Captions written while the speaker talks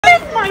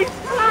my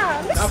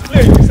car. Now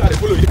play this and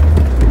follow you.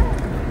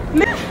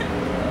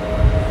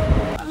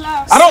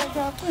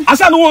 I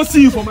don't want to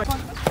see you for my.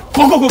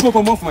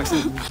 Come off my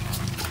seat.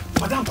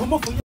 Madam, come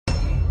off for you.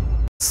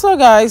 So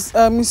guys,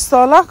 Mr.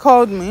 Ola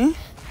called me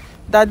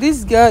that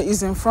this girl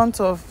is in front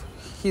of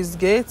his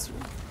gate.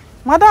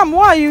 Madam,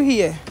 why are you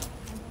here?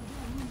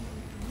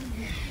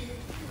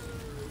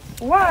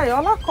 Why?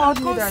 Ola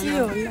called me that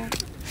you.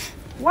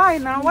 Why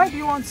now? Why do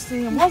you want to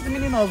see him? What's the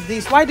meaning of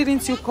this? Why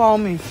didn't you call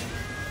me?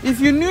 If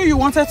you knew you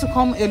wanted to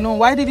come alone,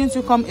 why didn't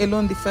you come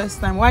alone the first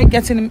time? Why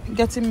getting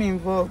me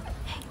involved?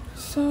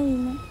 Sorry,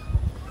 ma.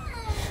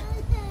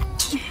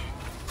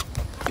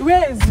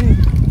 Where is he?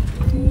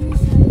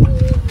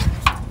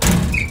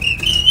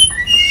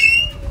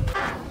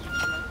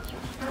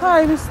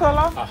 Hi, Mr.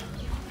 Ola.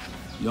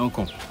 You don't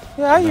come.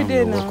 Yeah, how you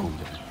doing now?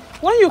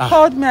 When you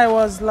called me, I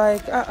was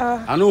like,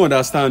 I don't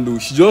understand though.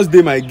 She just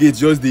did my gate,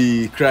 just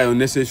dey cry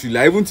unnecessarily.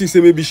 I even think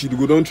say maybe she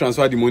go don't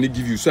transfer the money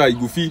give you, so I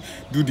go feel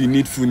do the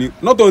needful.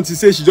 Not until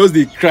say she just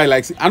dey cry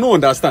like I don't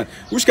understand.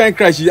 Which kind of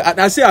cry she?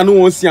 I say I don't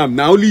want to see him.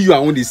 Now only you I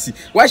want to see.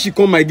 Why she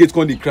come my gate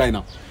come dey cry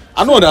now?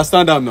 I don't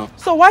understand that now.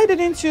 So why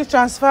didn't you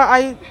transfer?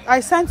 I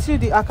sent you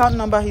the account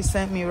number he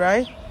sent me,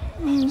 right?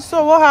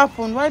 So what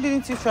happened? Why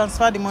didn't you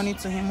transfer the money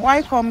to him?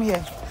 Why come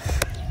here?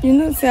 You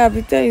know, say I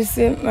be tell you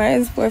say my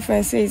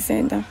ex-boyfriend say he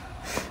sent them.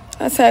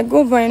 As I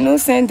go by, no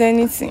send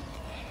anything.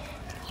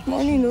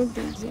 Money no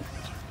busy.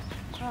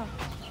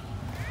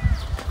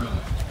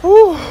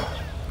 Ooh.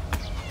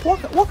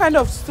 What kind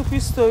of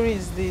stupid story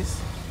is this?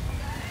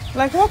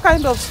 Like, what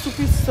kind of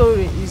stupid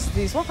story is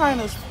this? What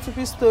kind of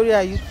stupid story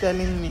are you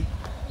telling me?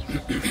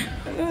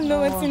 I don't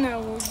know what thing I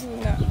will do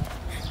now.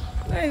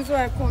 That is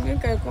why I come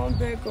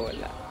back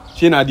Ola.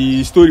 She na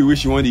the story where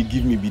she want to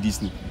give me be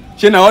this now.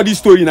 She na all this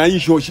story now you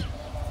show she.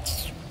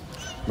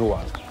 No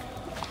what?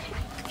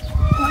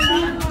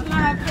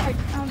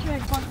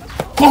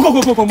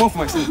 Come off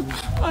myself.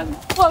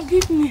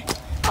 Forgive me.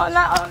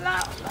 Ola.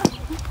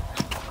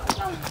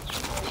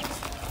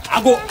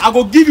 I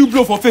go give you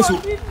blow for face.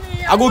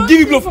 I go give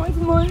you blow for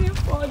money.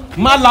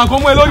 Madam,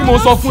 come on, Lord, mo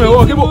sọ fún ẹ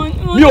o.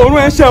 Mi ò run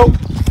ẹ ṣe o.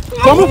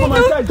 Come from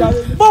my side,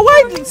 darling. But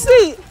why did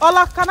see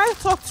Ola? Can I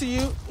talk to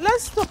you?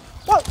 Let's talk.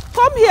 Well,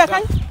 come here,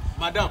 can you?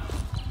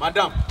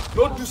 Madam,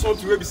 don't do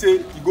something where we say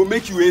it go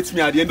make you hate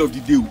me at the end of the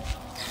day.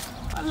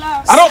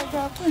 Ola,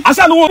 I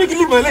don't want to make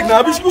you leave my leg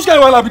now. Which kind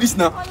of wala be this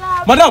now?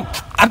 Madam,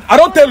 I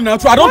don't tell you now.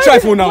 I don't try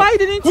for now. Why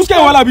didn't you? Which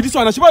kind of wala be this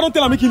one? She don't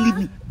tell her make you leave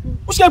me.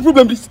 Which kind of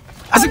problem this?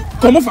 I said,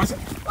 come off myself.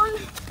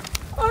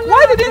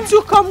 Why didn't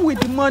you come with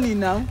the money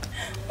now?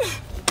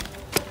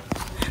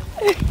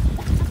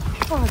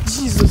 Oh,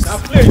 Jesus. Now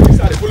play this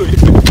and follow you.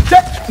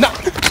 Now.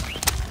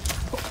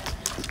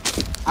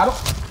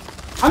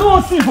 I don't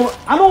want to see you.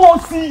 I don't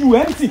want to see you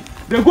anything.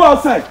 They go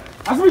outside.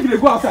 I think they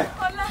go outside.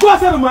 Go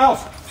outside of my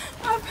house.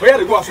 Oh yeah,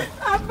 they go outside.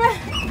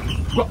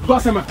 Go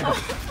outside my house.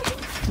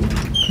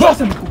 Go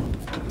outside my house.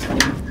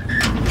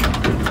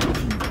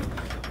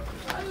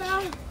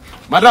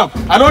 Madam,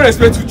 I don't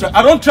respect you.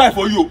 I don't try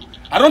for you.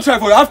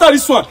 After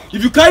this one,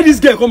 if you carry this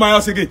girl come my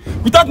house again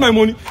without my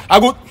money, I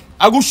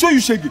go show you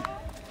shaggy.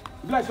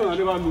 Black son, I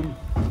never know me.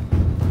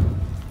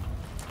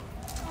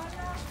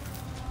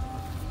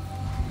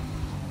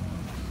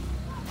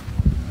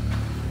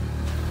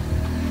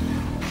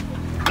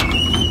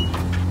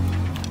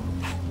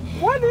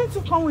 Why didn't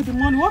you come with the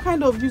money? What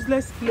kind of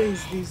useless play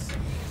is this?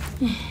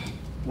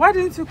 Why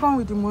didn't you come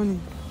with the money?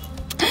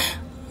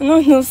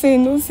 no say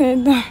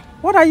that.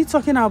 What are you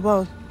talking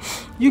about?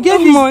 You gave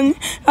me money.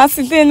 As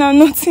today now,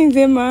 nothing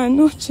there, man.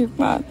 No cheap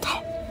matter.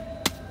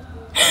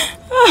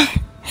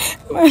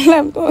 My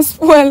life don't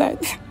spoil like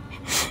that.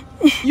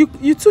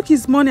 You took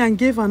his money and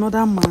gave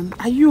another man.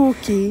 Are you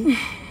okay?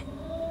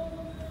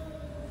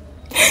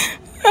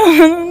 I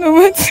don't know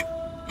what.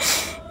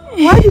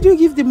 Why did you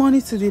give the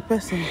money to the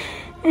person?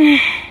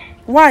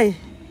 Why?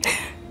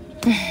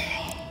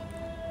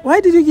 Why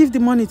did you give the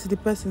money to the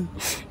person?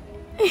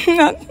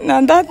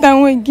 Now that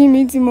time when he give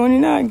me the money,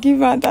 now I give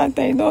her that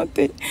time. Don't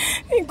take.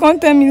 He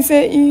can't tell me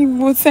say he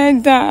would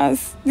send that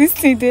as this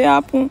thing they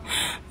happen.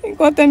 He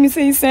can't tell me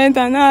say he sent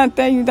her. Now I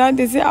tell you that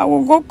they say I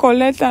will go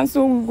collect her,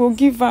 so we go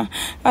give her.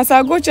 As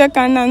I go check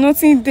her now,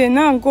 nothing there.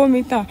 Now I go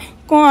meet her.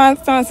 Come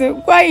ask her and say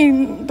why he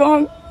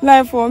don't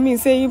lie for me.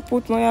 Say he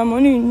put my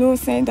money, you no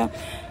send her.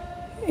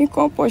 He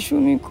can't pursue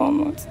me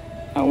come out.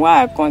 And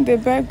why I can't dey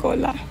beg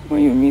Ola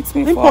when you meet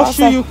me for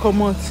outside? Pursue you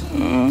come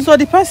out. So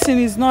the person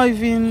is not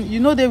even,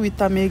 you know, they with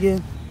them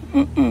again.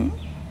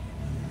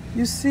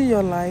 You see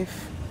your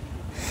life.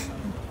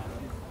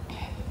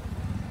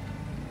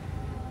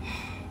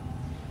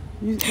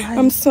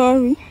 I'm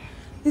sorry.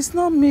 It's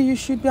not me. You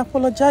should be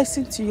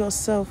apologizing to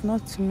yourself,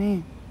 not to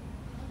me.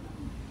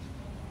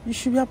 You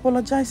should be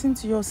apologizing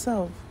to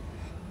yourself,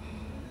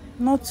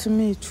 not to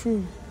me.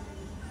 True.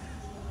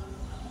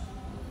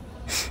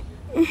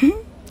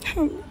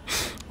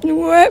 You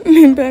will help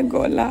me beg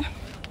Ola.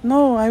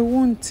 No, I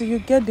won't till you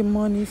get the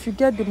money. If you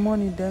get the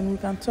money, then we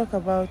can talk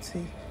about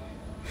it.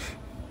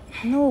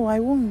 No, I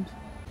won't.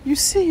 You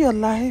see your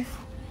life.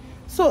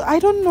 So I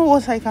don't know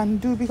what I can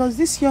do because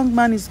this young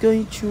man is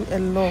going through a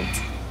lot.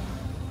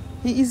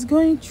 He is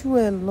going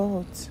through a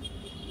lot.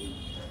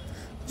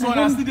 So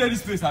I still there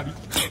this place, Abby.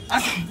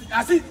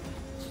 I see.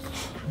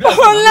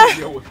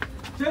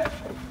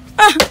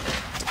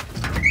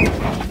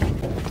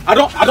 I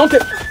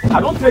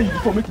don't tell you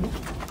before make you.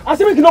 I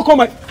say make you not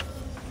come. If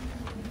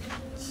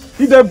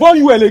they born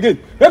you well again,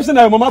 let say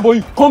na your mama boy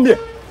you come here.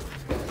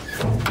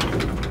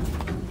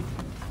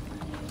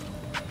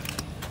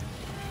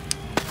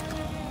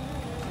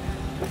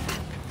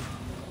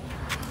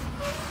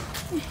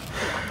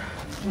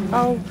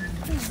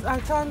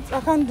 I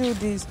can't do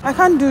this. I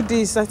can't do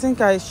this. I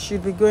think I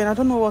should be going. I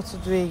don't know what to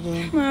do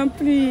again. Ma,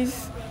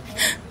 please.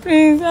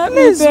 Please, help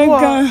me beg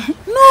him.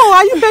 No,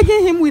 are you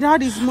begging him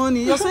without his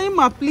money? You're saying,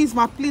 ma, please,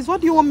 ma, please.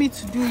 What do you want me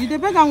to do? You they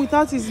beg him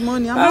without his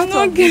money. I'm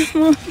not give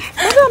money.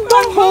 Madam,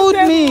 don't hold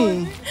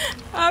me.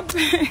 I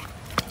beg.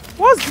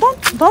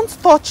 Don't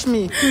touch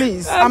me,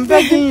 please. I'm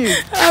begging you.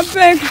 I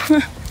beg.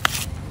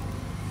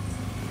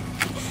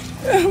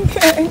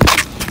 Okay.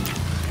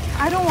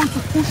 I don't want to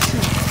push you.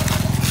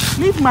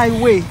 Leave my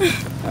way.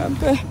 I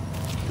beg.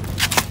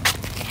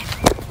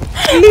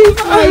 Leave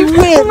my way.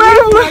 Leave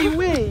my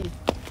way.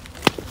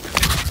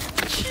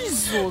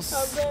 Jesus. I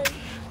beg.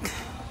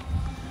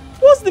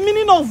 What's the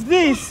meaning of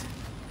this?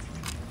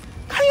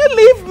 Can you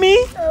leave me?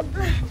 I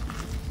beg.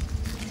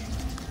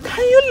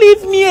 Can you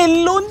leave me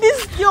alone?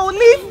 This girl,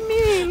 leave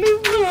me.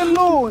 Leave me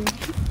alone.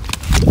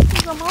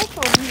 I'm out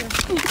of here.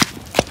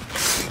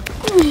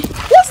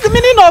 What's the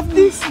meaning of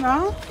this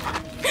now?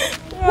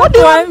 What do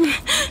you want?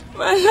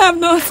 My life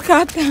not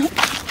scattered.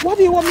 What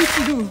do you want me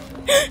to do?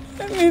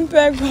 Let me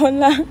beg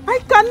Ola. I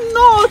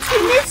cannot. He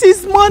needs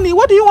his money.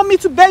 What do you want me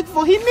to beg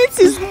for? He needs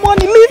his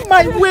money. Leave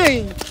my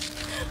way.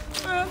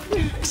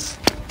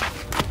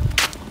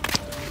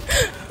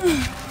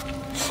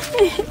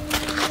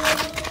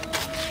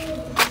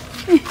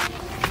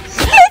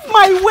 Leave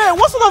my way.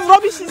 What sort of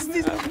rubbish is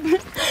this?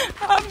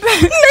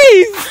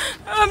 Leave.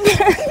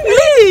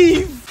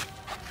 Leave.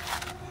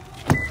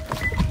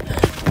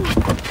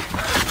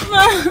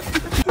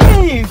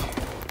 Leave.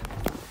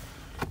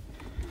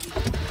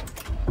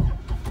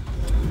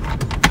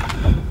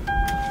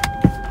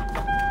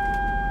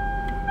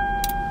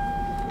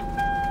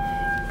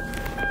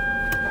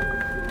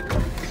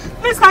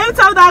 Please, can you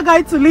tell that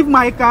guy to leave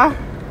my car?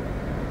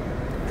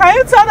 Can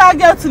you tell that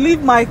girl to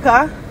leave my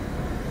car?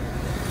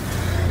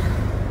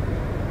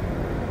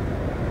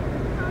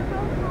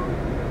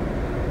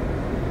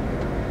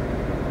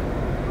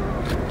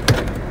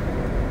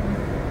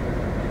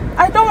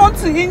 I don't want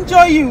to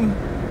injure you.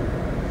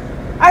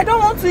 I don't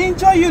want to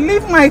injure you.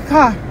 Leave my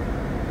car.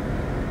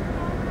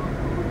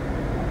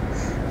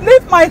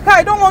 Leave my car.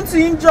 I don't want to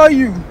injure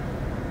you.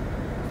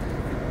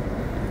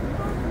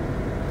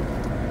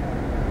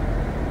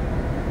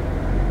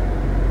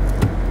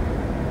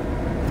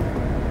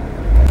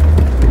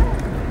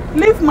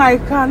 Leave my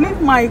car.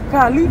 Leave my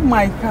car. Leave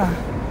my car.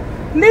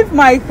 Leave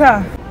my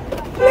car.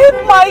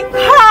 Leave my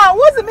car.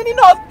 What's the meaning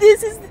of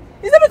this? Is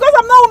it because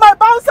I'm not with my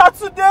bouncer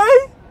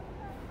today?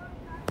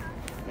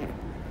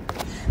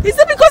 Is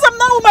it because I'm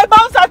not with my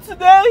bouncer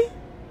today?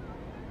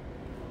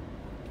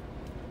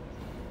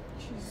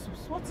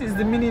 Jesus, what is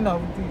the meaning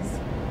of this?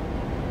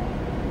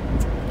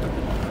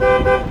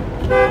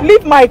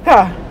 Leave my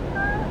car.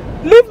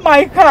 Leave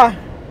my car.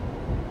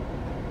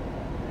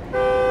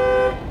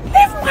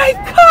 Leave my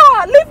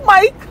car. Leave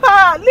my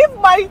car. Leave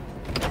my...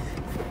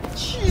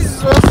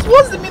 Jesus,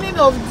 what's the meaning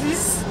of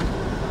this?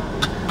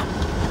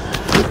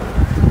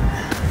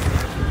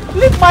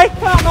 Leave my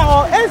car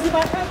now, or else if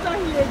I enter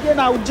here again,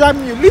 I will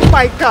jam you. Leave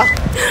my car.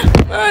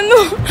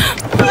 No.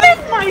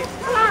 Leave my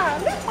car.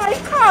 Leave my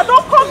car.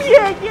 Don't come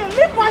here again.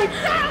 Leave my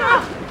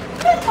car.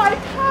 Leave my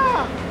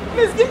car.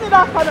 Please give me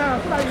that car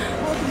now.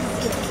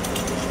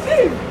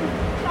 Leave.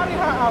 Carry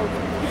her out.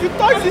 If you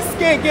touch this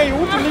car again, you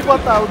won't believe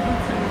what I will do to you.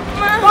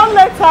 Don't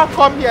let her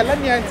come here. Let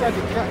me enter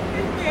the car.